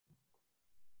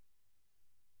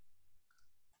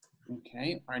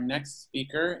Okay, our next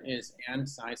speaker is Anne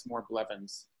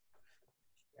Sizemore-Blevins.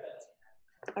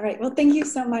 All right, well, thank you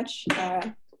so much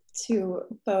to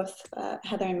both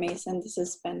Heather and Mason. This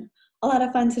has been a lot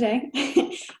of fun today.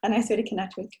 A nice way to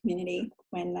connect with community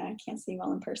when I can't see you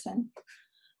all in person.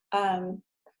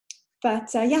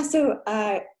 Yeah, so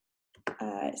as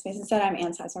Mason said, I'm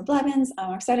Anne Sizemore-Blevins.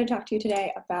 I'm excited to talk to you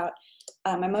today about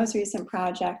my most recent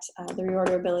project, the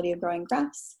reorderability of growing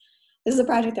graphs. This is a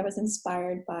project that was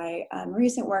inspired by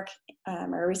recent work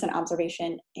or a recent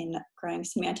observation in growing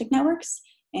semantic networks.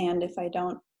 And if I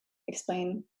don't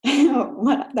explain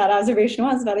what that observation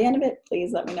was by the end of it,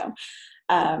 please let me know.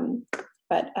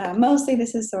 But mostly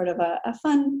this is sort of a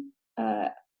fun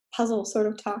puzzle sort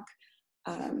of talk.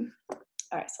 All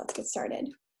right, so let's get started.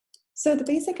 So the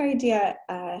basic idea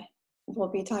we'll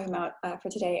be talking about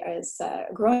for today is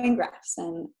growing graphs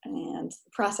and the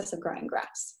process of growing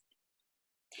graphs.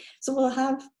 So we'll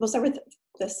start with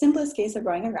the simplest case of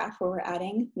growing a graph where we're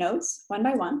adding nodes one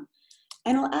by one,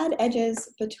 and we'll add edges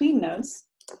between nodes,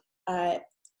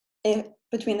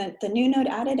 between the new node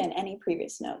added and any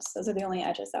previous nodes. Those are the only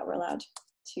edges that we're allowed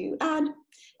to add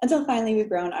until finally we've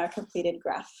grown our completed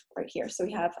graph right here. So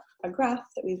we have a graph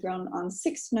that we've grown on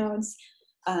 6 nodes,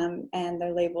 and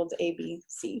they're labeled A, B,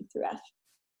 C through F.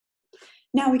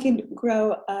 Now we can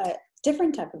grow a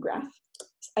different type of graph,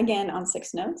 again on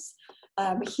 6 nodes.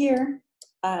 But here,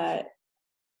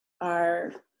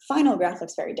 our final graph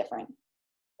looks very different,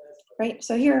 right?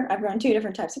 So here I've grown 2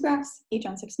 different types of graphs, each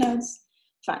on 6 nodes,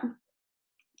 fine.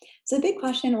 So the big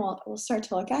question we'll start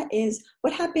to look at is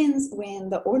what happens when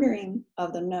the ordering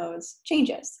of the nodes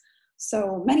changes?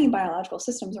 So many biological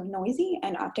systems are noisy,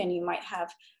 and often you might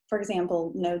have, for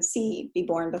example, node C be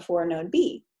born before node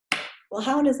B. Well,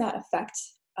 how does that affect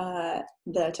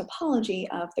the topology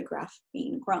of the graph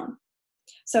being grown?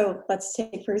 So let's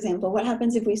take, for example, what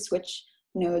happens if we switch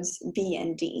nodes B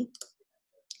and D?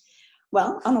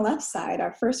 Well, on the left side,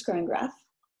 our first growing graph,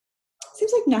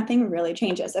 seems like nothing really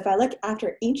changes. If I look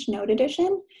after each node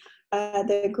addition,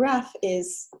 the graph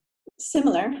is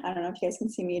similar. I don't know if you guys can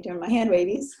see me doing my hand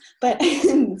wavies, but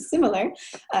similar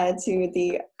to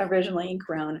the originally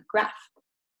grown graph.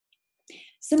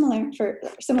 Similarly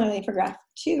for graph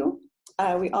 2,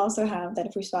 we also have that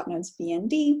if we swap nodes B and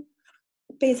D,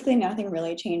 basically nothing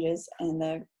really changes in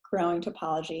the growing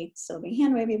topology, still being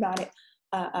hand wavy about it,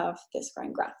 of this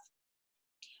growing graph.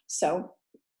 So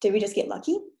did we just get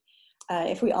lucky?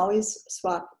 If we always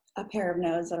swap a pair of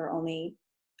nodes that are only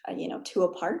 2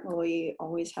 apart, will we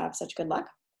always have such good luck?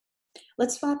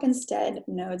 Let's swap instead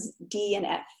nodes D and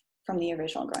F from the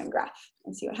original growing graph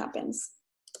and see what happens.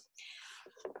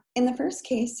 In the first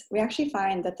case, we actually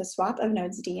find that the swap of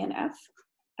nodes D and F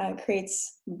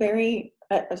creates a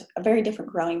very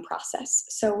different growing process.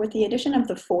 So with the addition of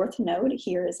the 4th node,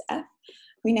 here is F,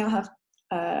 we now have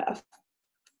a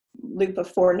loop of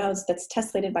 4 nodes that's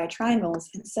tessellated by triangles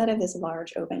instead of this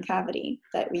large open cavity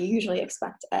that we usually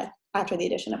expect after the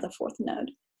addition of the 4th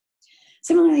node.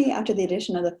 Similarly, after the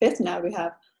addition of the 5th node, we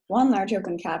have 1 large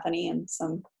open cavity and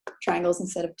some triangles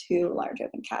instead of 2 large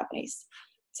open cavities,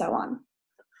 so on.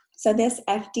 So this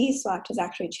FD swap has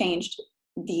actually changed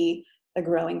the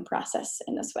growing process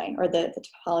in this way, or the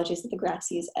topologies that the graph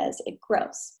sees as it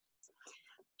grows.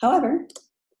 However,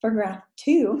 for graph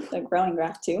 2, the growing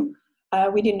graph 2,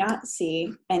 we do not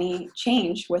see any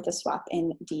change with the swap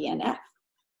in D and F.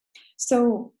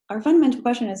 So our fundamental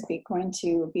question is going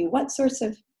to be what sorts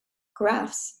of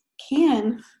graphs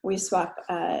can we swap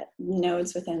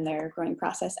nodes within their growing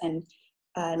process and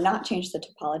not change the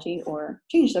topology or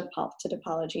change the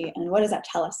topology, and what does that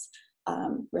tell us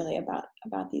really about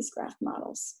these graph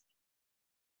models?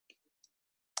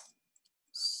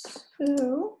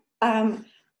 So,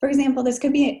 for example, this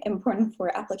could be important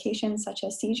for applications such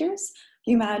as seizures. If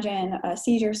you imagine a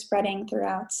seizure spreading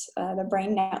throughout the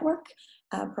brain network,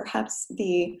 perhaps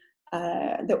the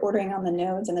ordering on the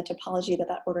nodes and the topology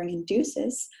that ordering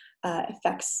induces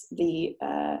affects the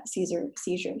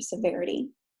seizure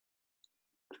severity.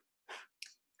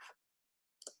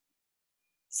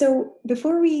 So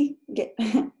before we get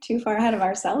too far ahead of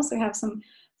ourselves, we have some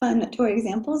fun toy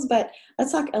examples, but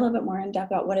let's talk a little bit more in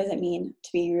depth about what does it mean to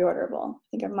be reorderable. I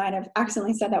think I might have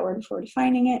accidentally said that word before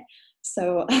defining it,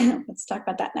 so let's talk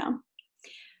about that now.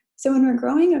 So when we're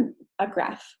growing a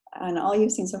graph, and all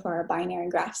you've seen so far are binary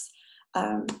graphs,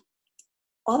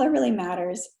 all that really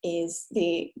matters is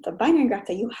the binary graph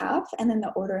that you have and then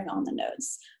the ordering on the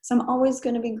nodes. So I'm always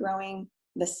going to be growing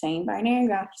the same binary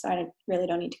graph, so I really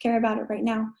don't need to care about it right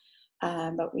now,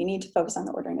 but we need to focus on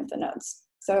the ordering of the nodes.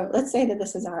 So let's say that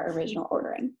this is our original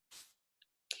ordering,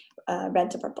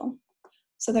 red to purple.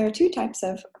 So there are 2 types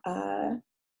of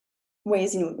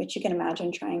ways in which you can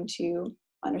imagine trying to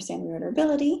understand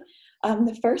reorderability.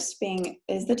 The first being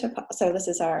is so this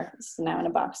is now in a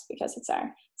box because it's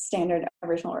our standard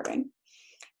original ordering.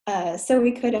 So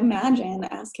we could imagine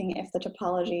asking if the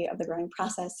topology of the growing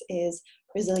process is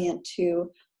resilient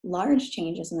to large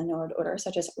changes in the node order,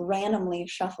 such as randomly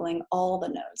shuffling all the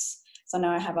nodes. So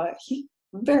now I have a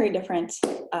very different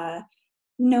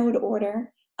node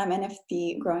order, and if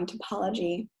the growing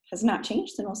topology has not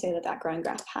changed, then we'll say that that growing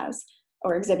graph has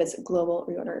or exhibits global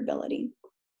reorderability.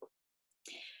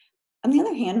 On the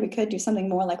other hand, we could do something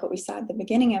more like what we saw at the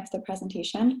beginning of the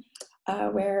presentation,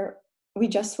 where we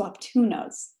just swap two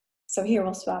nodes. So here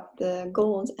we'll swap the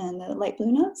gold and the light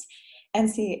blue nodes and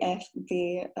see if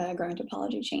the growing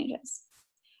topology changes.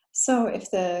 So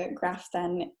if the graph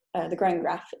then, the growing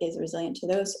graph is resilient to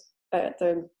those,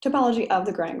 the topology of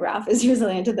the growing graph is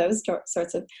resilient to those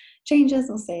sorts of changes,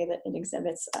 we'll say that it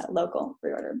exhibits local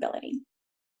reorderability.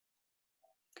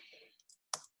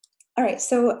 All right,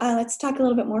 so let's talk a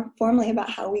little bit more formally about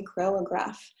how we grow a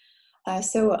graph.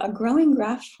 So a growing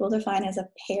graph we'll define as a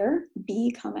pair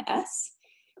B, S,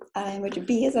 in which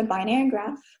B is a binary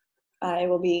graph. It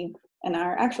will be, and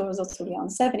our actual results will be on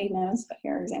 70 nodes, but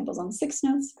here are examples on 6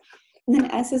 nodes. And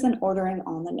then S is an ordering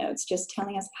on the nodes, just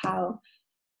telling us how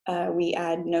we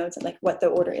add nodes, like what the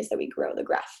order is that we grow the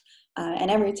graph. And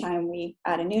every time we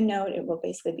add a new node, it will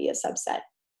basically be a subset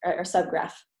or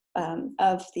subgraph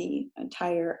of the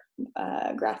entire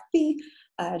graph B,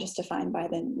 just defined by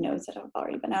the nodes that have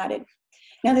already been added.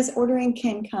 Now this ordering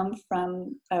can come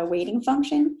from a weighting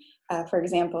function, for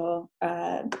example,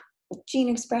 gene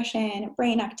expression,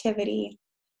 brain activity,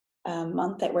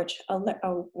 month at which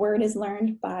a word is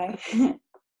learned by,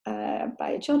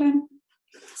 by children.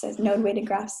 It says node weighted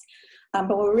graphs. But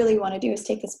what we really want to do is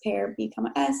take this pair B,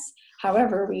 S,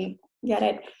 however we get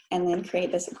it, and then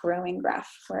create this growing graph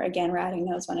where again we're adding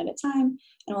nodes one at a time,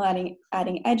 and we're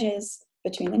adding edges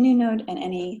between the new node and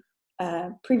any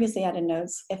previously added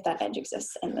nodes if that edge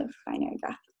exists in the binary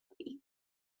graph B.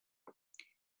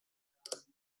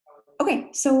 Okay,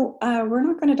 so we're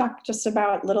not going to talk just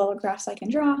about little graphs I can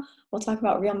draw. We'll talk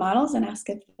about real models and ask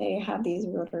if they have these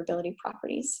reorderability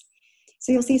properties.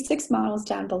 So you'll see 6 models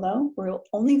down below. We'll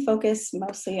only focus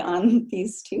mostly on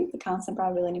these 2, the constant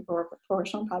probability and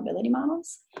proportional probability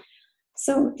models.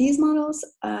 So these models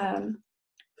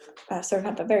sort of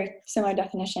have a very similar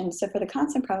definition. So for the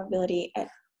constant probability at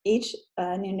each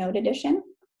new node addition,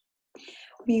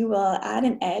 we will add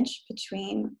an edge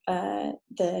between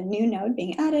the new node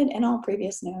being added and all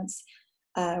previous nodes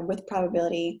with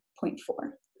probability 0.4.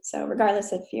 So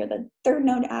regardless if you're the 3rd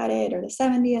node added or the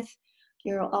 70th,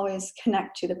 you'll always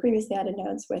connect to the previously added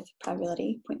nodes with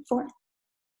probability 0.4.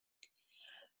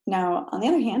 Now, on the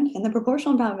other hand, in the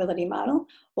proportional probability model,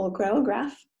 we'll grow a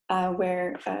graph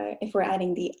where if we're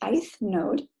adding the ith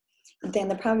node, then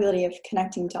the probability of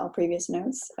connecting to all previous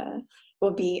nodes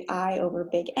will be I over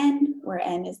big N, where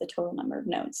N is the total number of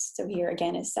nodes. So here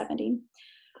again is 70.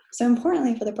 So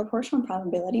importantly for the proportional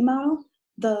probability model,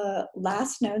 the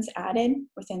last nodes added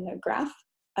within the graph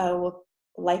will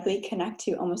likely connect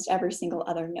to almost every single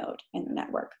other node in the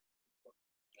network.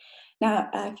 Now,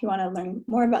 if you want to learn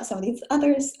more about some of these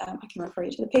others, I can refer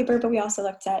you to the paper, but we also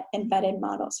looked at embedded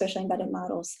models, socially embedded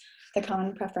models, the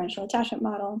common preferential attachment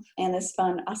model, and this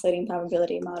fun oscillating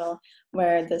probability model,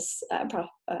 where this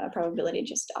probability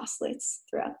just oscillates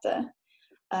throughout the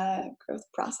growth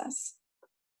process.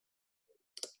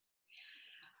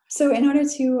 So in order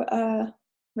to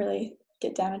really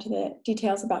get down into the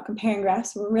details about comparing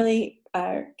graphs, we're really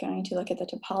going to look at the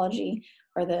topology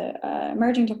or the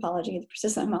emerging topology, the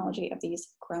persistent homology of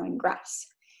these growing graphs.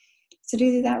 So to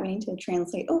do that, we need to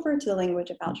translate over to the language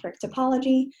of algebraic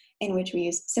topology, in which we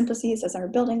use simplices as our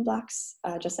building blocks,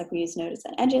 just like we use nodes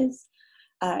and edges.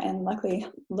 And luckily,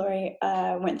 Lori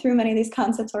went through many of these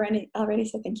concepts already,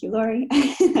 so thank you, Lori.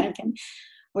 I can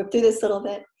whip through this a little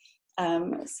bit.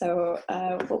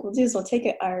 What we'll do is we'll take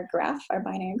our graph, our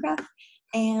binary graph,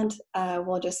 and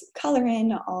we'll just color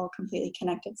in all completely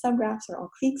connected subgraphs or all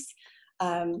cliques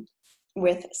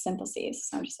with simplices.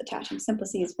 So I'm just attaching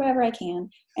simplices wherever I can,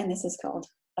 and this is called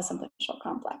a simplicial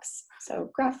complex. So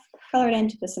graph colored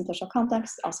into the simplicial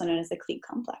complex, also known as the clique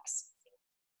complex.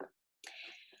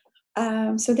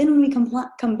 So then when we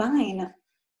combine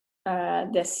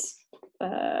this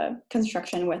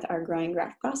construction with our growing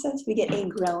graph process, we get a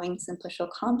growing simplicial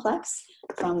complex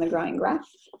from the growing graph.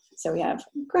 So we have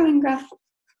growing graph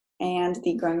and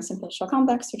the growing simplicial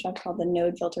complex, which I've called the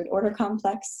node filtered order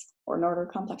complex, or order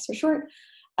complex for short.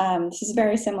 This is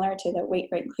very similar to the weight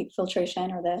rate clique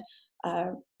filtration or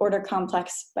the order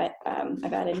complex, but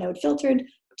I've added node filtered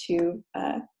to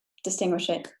distinguish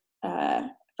it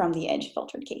from the edge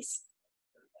filtered case.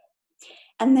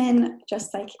 And then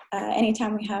just like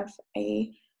anytime we have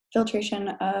a filtration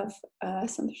of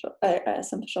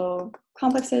simplicial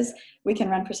complexes, we can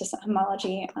run persistent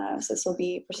homology. So this will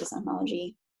be persistent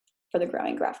homology for the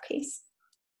growing graph case.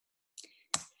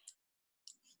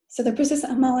 So the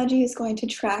persistent homology is going to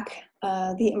track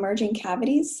the emerging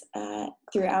cavities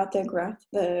throughout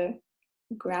the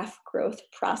graph growth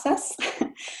process.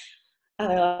 There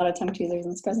are a lot of tongue tweezers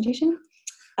in this presentation.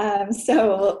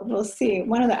 So we'll see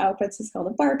one of the outputs is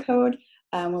called a barcode.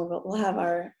 We'll have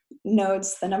our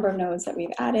nodes, the number of nodes that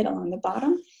we've added along the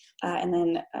bottom, and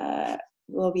then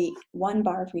will be one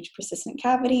bar for each persistent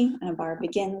cavity, and a bar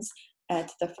begins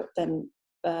at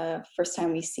the first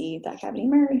time we see that cavity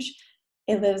emerge.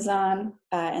 It lives on,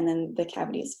 and then the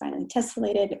cavity is finally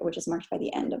tessellated, which is marked by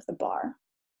the end of the bar.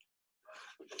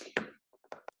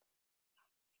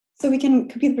 So we can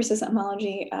compute the persistent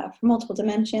homology for multiple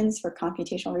dimensions. For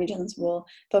computational regions, we'll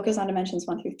focus on dimensions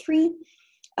 1 through 3,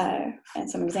 and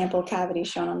some example cavities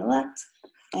shown on the left.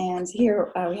 And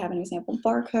here we have an example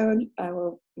barcode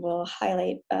where we'll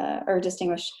highlight or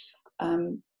distinguish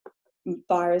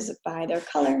bars by their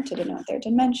color to denote their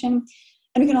dimension.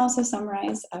 And we can also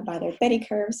summarize by their Betty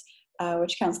curves,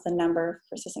 which counts the number of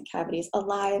persistent cavities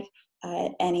alive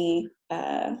at any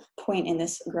point in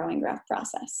this growing graph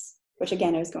process, which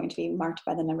again is going to be marked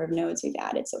by the number of nodes we've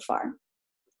added so far.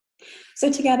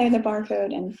 So together, the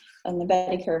barcode and the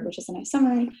Betty curve, which is a nice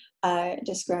summary,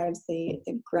 describes the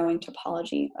growing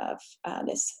topology of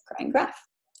this growing graph.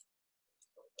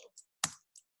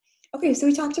 Okay, so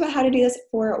we talked about how to do this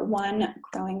for one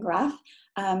growing graph,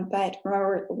 but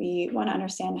remember, we want to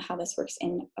understand how this works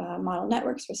in model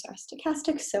networks for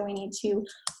stochastics, so we need to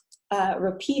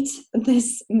repeat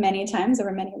this many times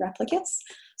over many replicates.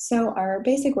 So our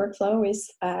basic workflow is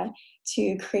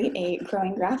to create a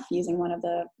growing graph using one of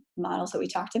the models that we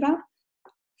talked about,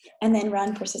 and then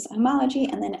run persistent homology,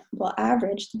 and then we'll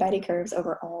average the Betty curves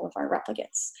over all of our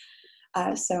replicates.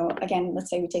 So again, let's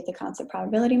say we take the constant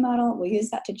probability model, we'll use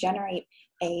that to generate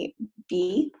a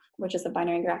B, which is the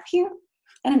binary graph here,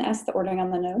 and an S, the ordering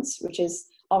on the nodes, which is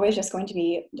always just going to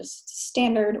be just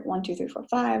standard 1, 2, 3, 4,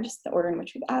 5, just the order in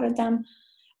which we've added them.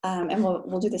 And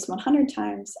we'll do this 100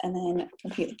 times and then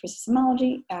compute the persistent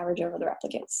homology, average over the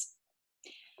replicates.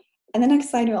 And the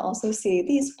next slide, you'll also see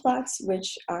these plots,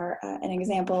 which are an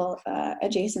example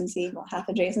adjacency, well, half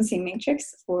adjacency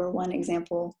matrix for one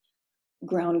example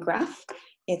grown graph.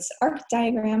 It's arc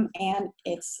diagram and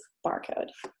it's barcode.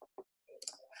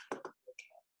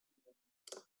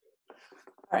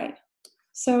 All right,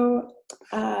 so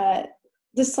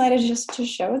this slide is just to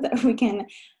show that we can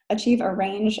achieve a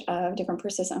range of different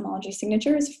persistent homology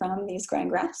signatures from these growing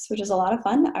graphs, which is a lot of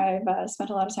fun. I've spent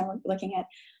a lot of time looking at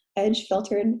edge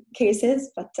filtered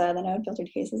cases, but the node filtered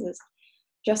cases is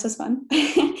just as fun.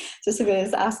 Just look at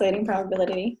this oscillating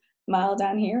probability model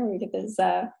down here where we get this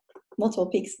multiple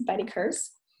peaks Betty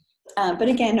curves. But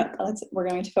again, we're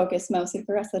going to focus mostly for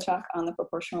the rest of the talk on the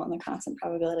proportional and the constant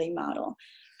probability model,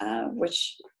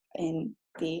 which in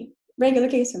the regular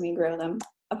case, when we grow them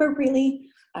appropriately,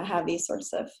 have these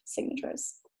sorts of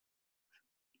signatures.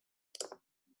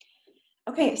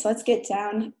 Okay, so let's get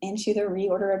down into the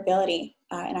reorderability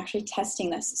and actually testing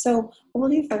this. So what we'll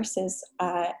do first is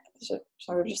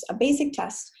just a basic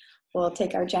test. We'll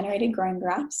take our generated growing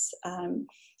graphs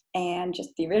and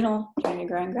just the original generated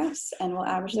growing graphs, and we'll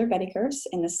average their Betty curves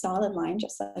in the solid line,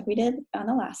 just like we did on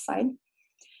the last slide.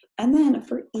 And then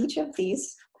for each of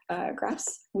these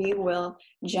graphs, we will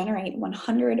generate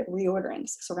 100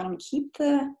 reorderings. So we're going to keep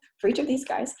for each of these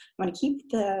guys, I'm going to keep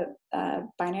the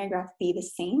binary graph B the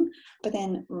same, but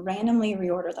then randomly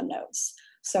reorder the nodes.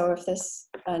 So if this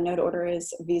node order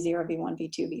is V0, V1,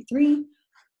 V2,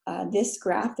 V3, this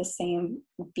graph, the same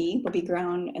B, will be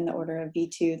grown in the order of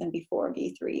V2, then V4,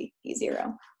 V3,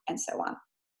 V0, and so on.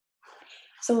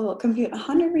 So we'll compute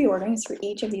 100 reorderings for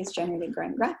each of these generated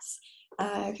growing graphs,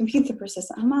 compute the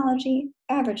persistent homology,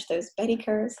 average those Betty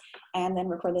curves, and then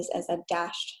record this as a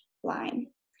dashed line.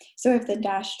 So if the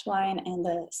dashed line and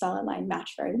the solid line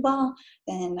match very well,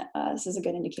 then this is a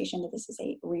good indication that this is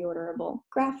a reorderable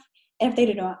graph. And if they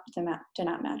do not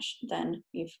match, then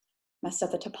you've messed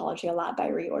up the topology a lot by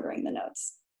reordering the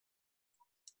nodes.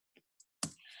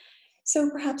 So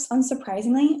perhaps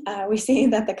unsurprisingly, we see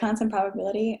that the constant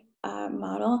probability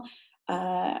model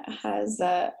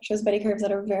shows Betty curves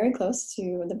that are very close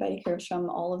to the Betty curves from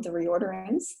all of the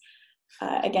reorderings.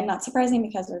 Again, not surprising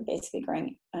because we're basically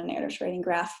growing an iterating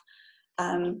graph.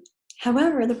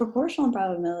 However, the proportional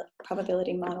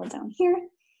probability model down here,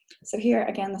 so here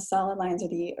again, the solid lines are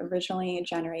the originally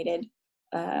generated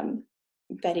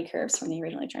Betty curves from the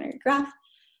originally generated graph.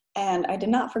 And I did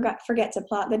not forget to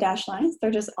plot the dashed lines.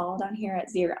 They're just all down here at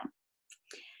 0.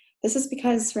 This is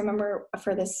because, remember,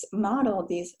 for this model,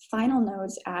 these final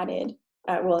nodes added,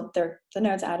 the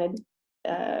nodes added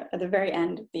at the very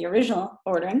end, the original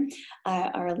ordering,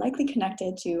 are likely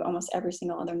connected to almost every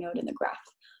single other node in the graph.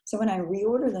 So when I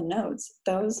reorder the nodes,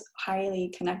 those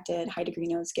highly connected high-degree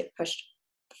nodes get pushed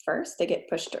first. They get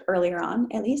pushed earlier on,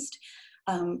 at least,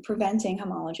 preventing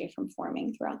homology from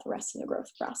forming throughout the rest of the growth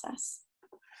process.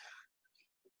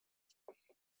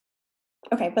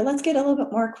 Okay, but let's get a little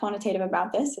bit more quantitative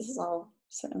about this. This is all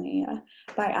certainly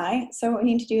by eye. So what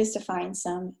we need to do is define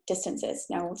some distances.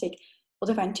 Now we'll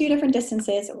define 2 different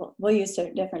distances. We'll use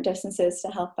different distances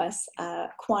to help us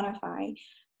quantify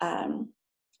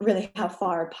really how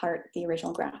far apart the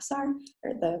original graphs are,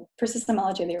 or the persistent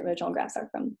homology of the original graphs are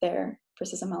from their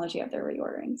persistent homology of their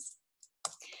reorderings.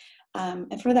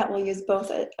 And for that, we'll use both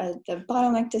the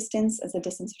bottleneck distance as the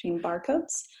distance between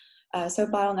barcodes. So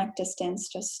bottleneck distance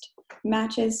just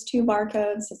matches 2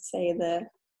 barcodes, let's say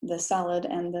the solid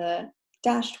and the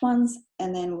dashed ones,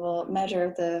 and then we'll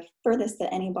measure the furthest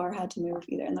that any bar had to move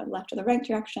either in the left or the right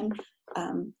direction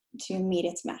to meet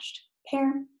its meshed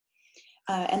pair.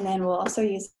 And then we'll also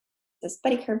use this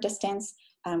Betty curve distance,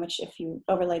 which if you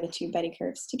overlay the 2 Betty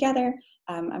curves together,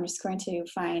 I'm just going to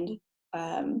find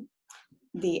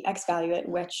the x value at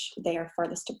which they are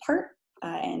farthest apart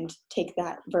and take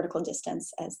that vertical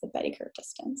distance as the Betty curve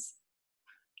distance.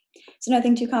 So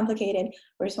nothing too complicated.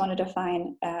 We just wanted to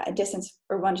find a distance,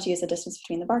 or wanted to use a distance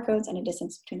between the barcodes and a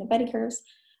distance between the Betty curves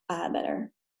that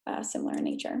are similar in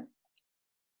nature.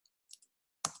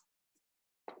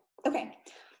 Okay,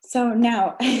 so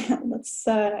now let's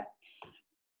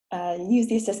use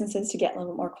these distances to get a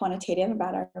little more quantitative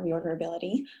about our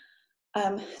reorderability.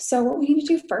 So what we need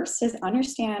to do first is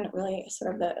understand really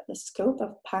sort of the scope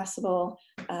of possible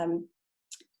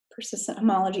persistent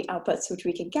homology outputs which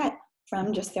we could get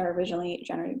from just their originally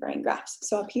generated growing graphs.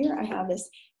 So up here I have this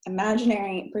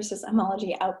imaginary persistent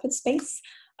homology output space.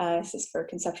 This is for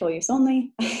conceptual use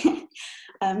only.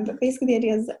 But basically the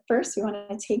idea is that first we want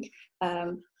to take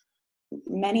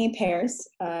many pairs,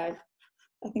 I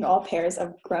think all pairs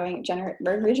of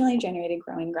originally generated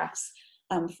growing graphs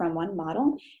from one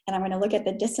model, and I'm going to look at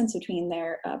the distance between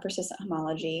their persistent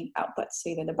homology outputs, so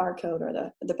either the barcode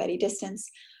or the Betty distance,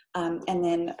 and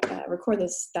then record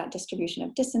that distribution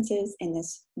of distances in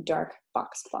this dark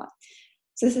box plot.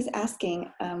 So this is asking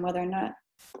whether or not,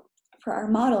 for our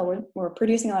model, we're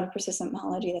producing a lot of persistent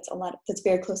homology that's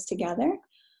very close together,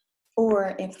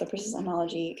 or if the persistent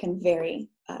homology can vary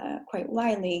quite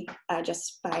widely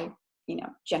just by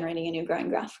generating a new growing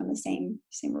graph from the same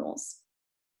rules.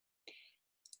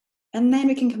 And then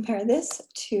we can compare this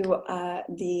to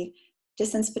the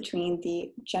distance between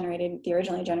the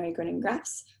originally generated growing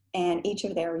graphs and each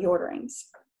of their reorderings.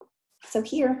 So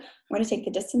here, I'm going to take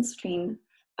the distance between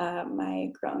my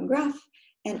growing graph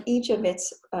and each of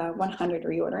its 100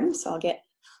 reorderings. So I'll get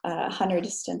 100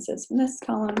 distances from this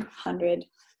column, 100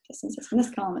 distances from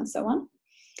this column, and so on.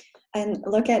 And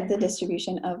look at the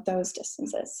distribution of those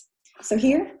distances. So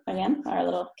here, again, our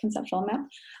little conceptual map,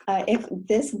 if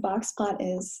this box plot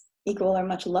is equal or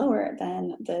much lower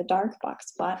than the dark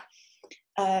box plot,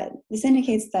 this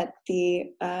indicates that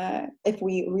if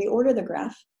we reorder the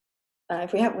graph,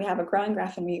 if we have a growing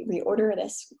graph and we reorder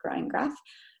this growing graph,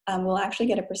 we'll actually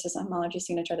get a persistent homology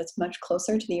signature that's much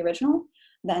closer to the original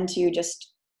than to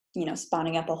just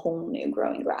spawning up a whole new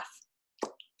growing graph.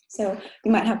 So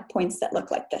we might have points that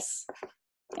look like this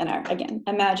in our, again,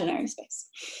 imaginary space.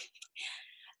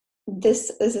 This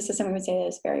is a system we would say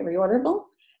is very reorderable.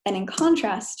 And in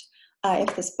contrast,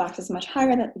 if this box is much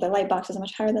higher, than the light box is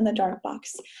much higher than the dark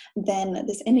box, then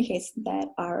this indicates that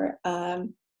our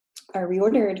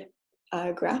reordered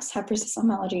graphs have persistent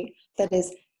homology that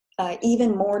is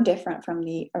even more different from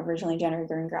the originally generated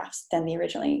growing graphs than the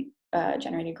originally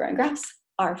generated growing graphs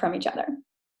are from each other.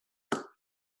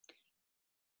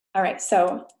 All right,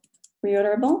 so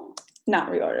reorderable, not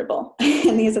reorderable.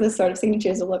 And these are the sort of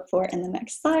signatures we'll look for in the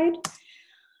next slide.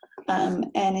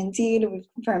 And indeed, we've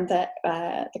confirmed that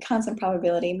the constant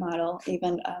probability model,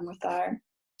 even with our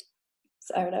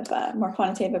sort of more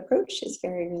quantitative approach, is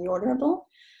very reorderable,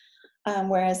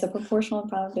 whereas the proportional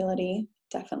probability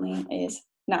definitely is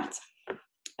not.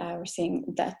 We're seeing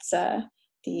that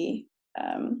the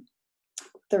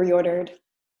reordered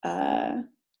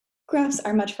graphs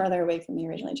are much farther away from the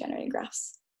originally generated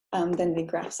graphs than the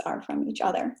graphs are from each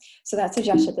other. So that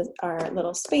suggests that our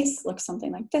little space looks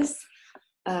something like this,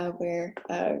 where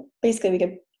basically we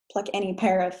could pluck any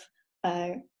pair of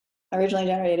originally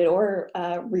generated or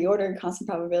reordered constant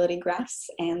probability graphs,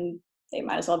 and they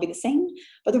might as well be the same,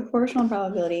 but the proportional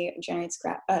probability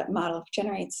model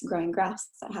generates growing graphs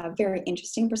that have very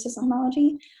interesting persistent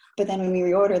homology, but then when we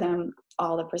reorder them,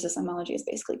 all the persistent homology is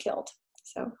basically killed.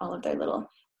 So all of their little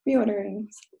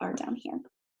reorderings are down here.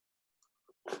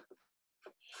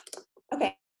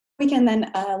 Okay, we can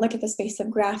then look at the space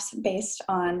of graphs based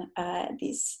on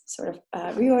these sort of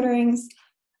reorderings,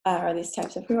 or these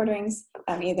types of reorderings,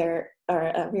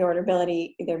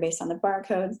 reorderability either based on the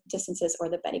barcode distances or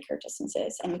the Betty curve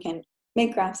distances, and we can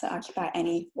make graphs that occupy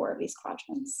any 4 of these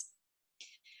quadrants.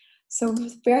 So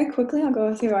very quickly, I'll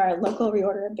go through our local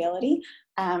reorderability.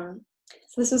 So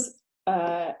this was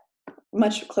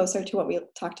much closer to what we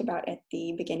talked about at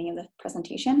the beginning of the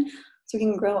presentation. So we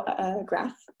can grow a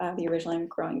graph, the originally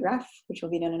growing graph, which will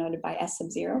be denoted by S sub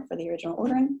 0 for the original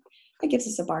ordering. That gives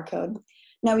us a barcode.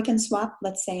 Now we can swap,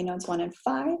 let's say, nodes 1 and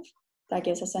 5. That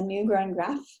gives us a new growing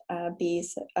graph, B,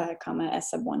 comma,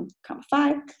 S sub 1, comma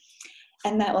 5.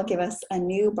 And that will give us a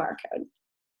new barcode.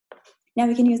 Now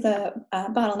we can use the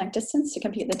bottleneck distance to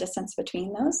compute the distance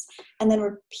between those, and then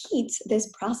repeat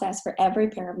this process for every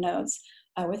pair of nodes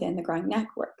within the growing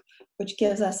network, which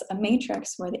gives us a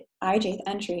matrix where the ijth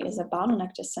entry is a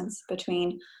bottleneck distance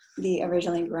between the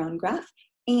originally grown graph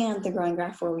and the growing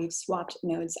graph where we've swapped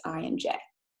nodes I and j.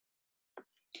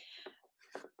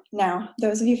 Now,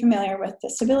 those of you familiar with the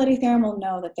stability theorem will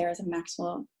know that there is a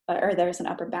maximal, or there's an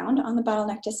upper bound on the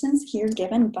bottleneck distance here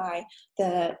given by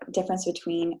the difference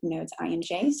between nodes I and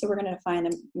j. So we're going to define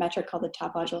a metric called the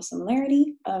topological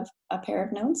similarity of a pair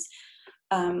of nodes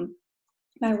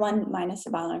by 1 minus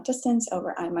the bottleneck distance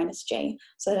over I minus j.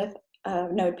 So that if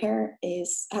a node pair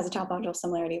has a topological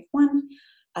similarity of 1,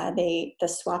 the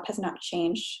swap has not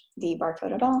changed the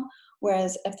barcode at all,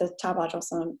 whereas if the topological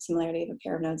similarity of a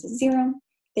pair of nodes is 0,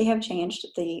 they have changed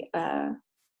the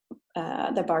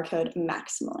barcode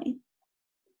maximally.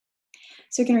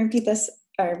 So we can repeat this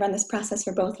or run this process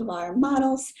for both of our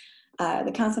models.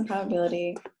 The constant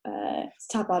probability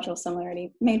topological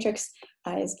similarity matrix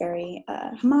is very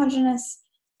homogeneous.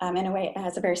 In a way, it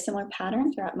has a very similar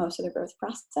pattern throughout most of the growth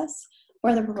process,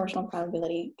 where the proportional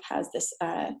probability has this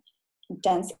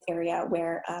dense area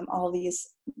where all these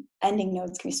ending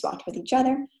nodes can be swapped with each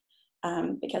other.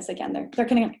 Because again, they're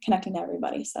connecting to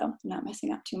everybody, so not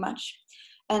messing up too much.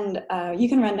 And you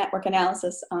can run network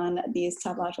analysis on these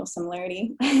topological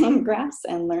similarity graphs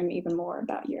and learn even more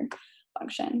about your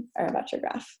function or about your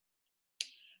graph.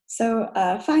 So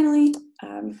finally,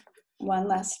 one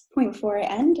last point before I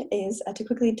end is to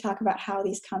quickly talk about how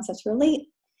these concepts relate.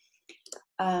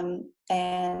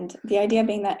 And the idea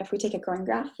being that if we take a growing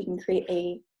graph, we can create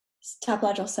a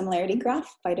topological similarity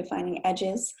graph by defining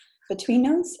edges between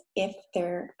nodes if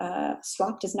their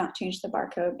swap does not change the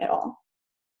barcode at all.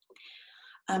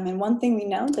 And one thing we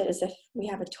know that is if we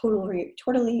have a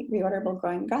totally reorderable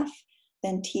growing graph,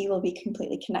 then T will be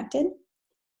completely connected.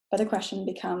 But the question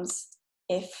becomes,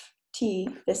 if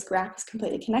this graph is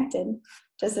completely connected,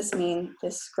 does this mean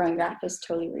this growing graph is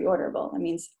totally reorderable? That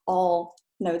means all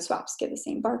node swaps give the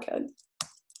same barcode.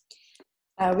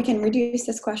 We can reduce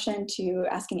this question to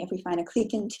asking if we find a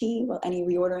clique in T, will any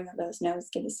reordering of those nodes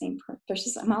give the same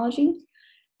persistent homology?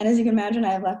 And as you can imagine,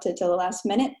 I have left it till the last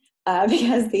minute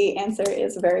because the answer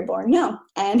is a very boring no.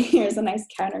 And here's a nice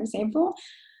counterexample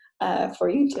for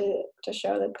you to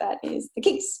show that that is the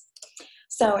case.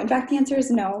 So in fact, the answer is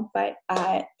no, but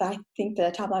I think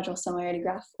the topological similarity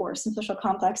graph or simplicial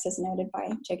complex as noted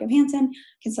by Jacob Hansen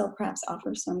can still perhaps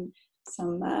offer some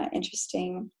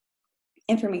interesting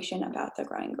information about the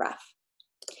growing graph.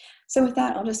 So with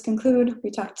that, I'll just conclude.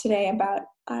 We talked today about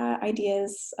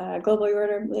ideas, global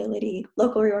reorderability,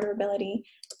 local reorderability,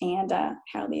 and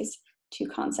how these two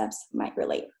concepts might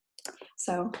relate.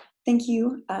 So thank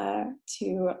you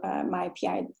to my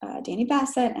PI, Danny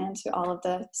Bassett, and to all of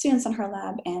the students in her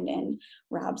lab and in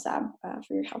Rob's lab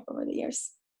for your help over the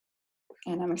years.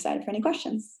 And I'm excited for any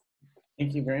questions.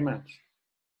 Thank you very much.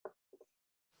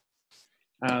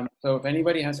 So if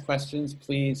anybody has questions,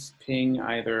 please ping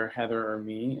either Heather or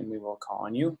me, and we will call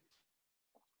on you.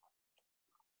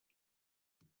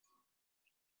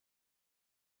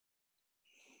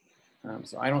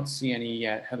 So I don't see any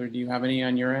yet. Heather, do you have any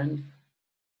on your end?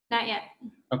 Not yet.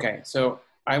 Okay, so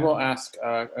I will ask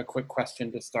a quick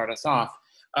question to start us off.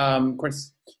 Of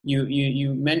course,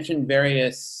 you mentioned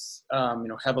various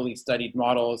heavily studied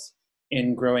models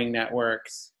in growing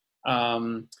networks,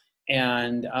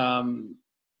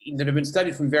 that have been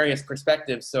studied from various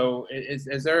perspectives. So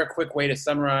is there a quick way to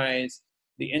summarize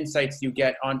the insights you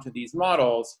get onto these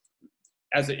models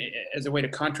as a way to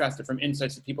contrast it from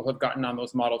insights that people have gotten on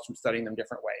those models from studying them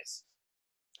different ways?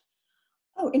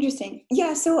 Oh, interesting.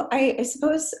 Yeah, so I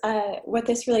suppose what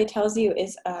this really tells you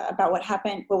is about what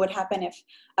would happen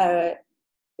if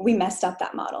we messed up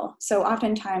that model. So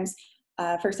oftentimes,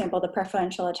 for example, the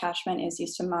preferential attachment is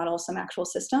used to model some actual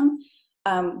system.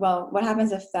 Well, what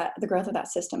happens if the growth of that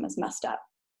system is messed up?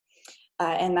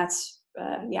 And that's,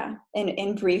 yeah,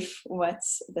 in brief, what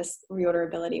this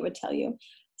reorderability would tell you.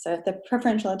 So if the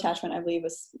preferential attachment, I believe,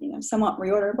 was somewhat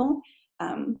reorderable,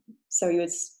 so you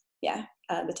would, yeah,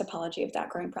 the topology of that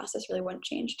growing process really wouldn't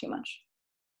change too much.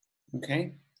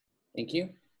 Okay, thank you.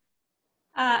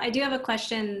 I do have a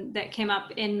question that came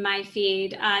up in my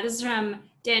feed. This is from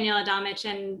Daniel Adamich,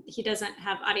 and he doesn't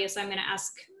have audio, so I'm going to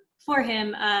ask for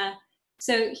him.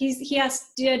 So he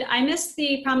asked, did I miss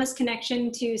the promised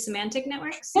connection to semantic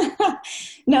networks?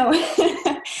 No.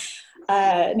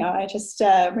 No, I just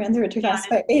ran through it too fast.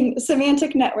 But in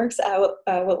semantic networks,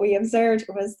 what we observed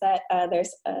was that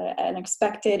there's an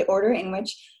expected order in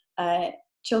which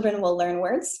children will learn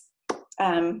words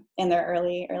in their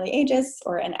early ages,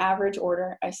 or an average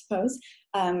order, I suppose.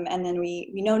 And then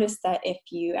we noticed that if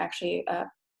you actually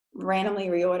randomly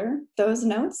reorder those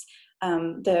nodes,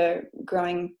 the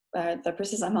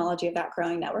persistent homology of that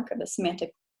growing network, of the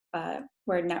semantic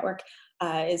word network,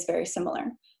 is very similar.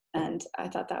 And I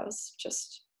thought that was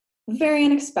just very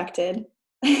unexpected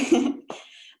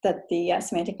that the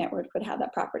semantic network would have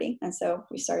that property. And so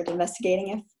we started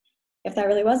investigating if that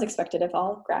really was expected, if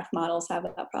all graph models have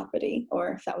that property,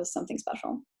 or if that was something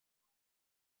special.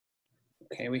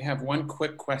 Okay, we have one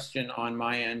quick question on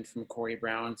my end from Corey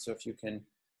Brown. So if you can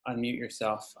unmute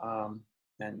yourself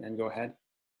and go ahead.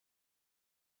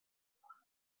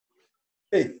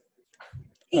 Hey.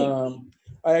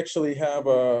 I actually have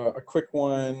a quick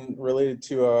one related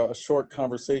to a short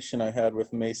conversation I had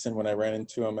with Mason when I ran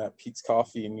into him at Pete's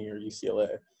Coffee near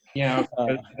UCLA. Yeah,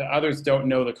 the others don't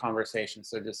know the conversation,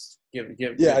 so just give.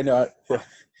 Yeah, I know.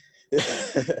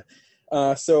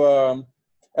 So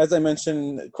as I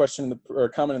mentioned,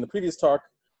 comment in the previous talk,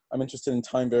 I'm interested in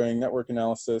time-varying network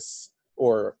analysis,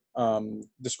 or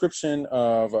description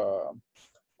of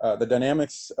the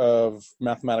dynamics of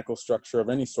mathematical structure of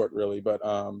any sort, really, but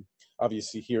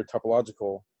obviously here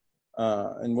topological.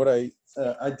 And what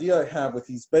idea I have with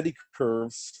these Betty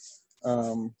curves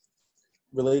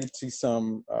related to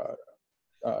some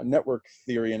network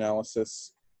theory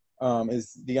analysis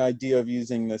is the idea of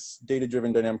using this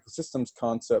data-driven dynamical systems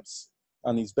concepts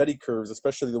on these Betty curves,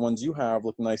 especially the ones you have,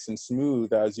 look nice and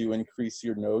smooth as you increase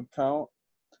your node count.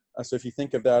 So if you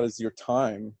think of that as your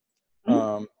time,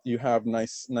 you have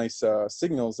nice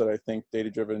signals that I think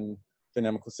data-driven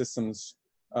dynamical systems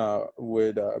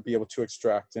would be able to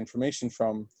extract information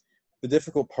from. The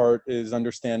difficult part is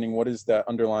understanding what is that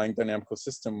underlying dynamical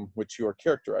system which you are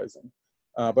characterizing.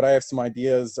 But I have some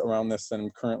ideas around this, and I'm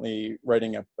currently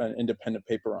writing an independent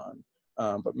paper on.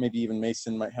 But maybe even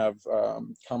Mason might have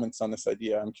comments on this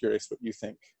idea. I'm curious what you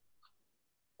think,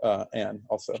 Anne,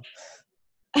 also.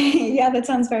 Yeah, that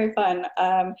sounds very fun.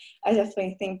 I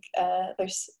definitely think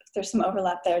there's some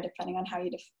overlap there, depending on how you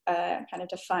kind of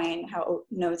define how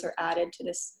nodes are added to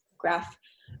this graph.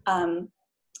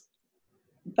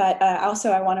 But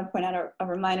also, I want to point out a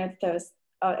reminder that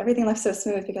everything looks so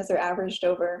smooth because they're averaged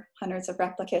over hundreds of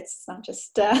replicates. It's not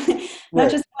just not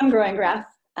just one growing graph.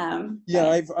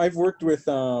 Yeah, I've worked with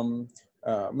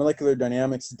molecular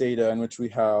dynamics data in which we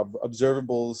have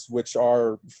observables which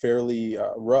are fairly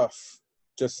rough,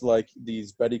 just like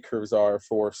these Betty curves are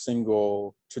for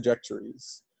single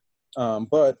trajectories.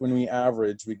 But when we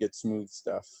average, we get smooth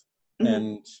stuff.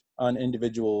 And on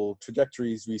individual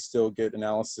trajectories, we still get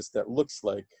analysis that looks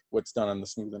like what's done on the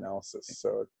smooth analysis.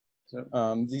 So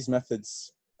these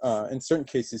methods, in certain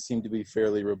cases, seem to be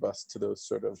fairly robust to those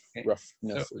sort of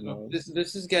roughness. So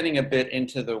this is getting a bit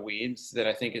into the weeds that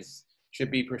I think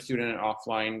should be pursued in an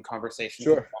offline conversation.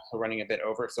 Sure. We're also running a bit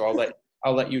over, so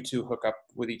I'll let you two hook up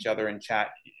with each other and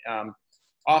chat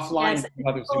offline.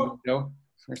 Yes. Zoom window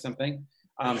or something.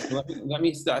 So let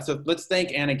me start. So let's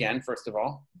thank Anne again, first of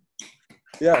all.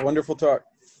 Yeah, wonderful talk.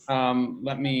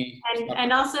 Let me.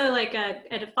 And also, like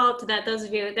a default to that, those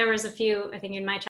of you, there was a few, I think, in my chat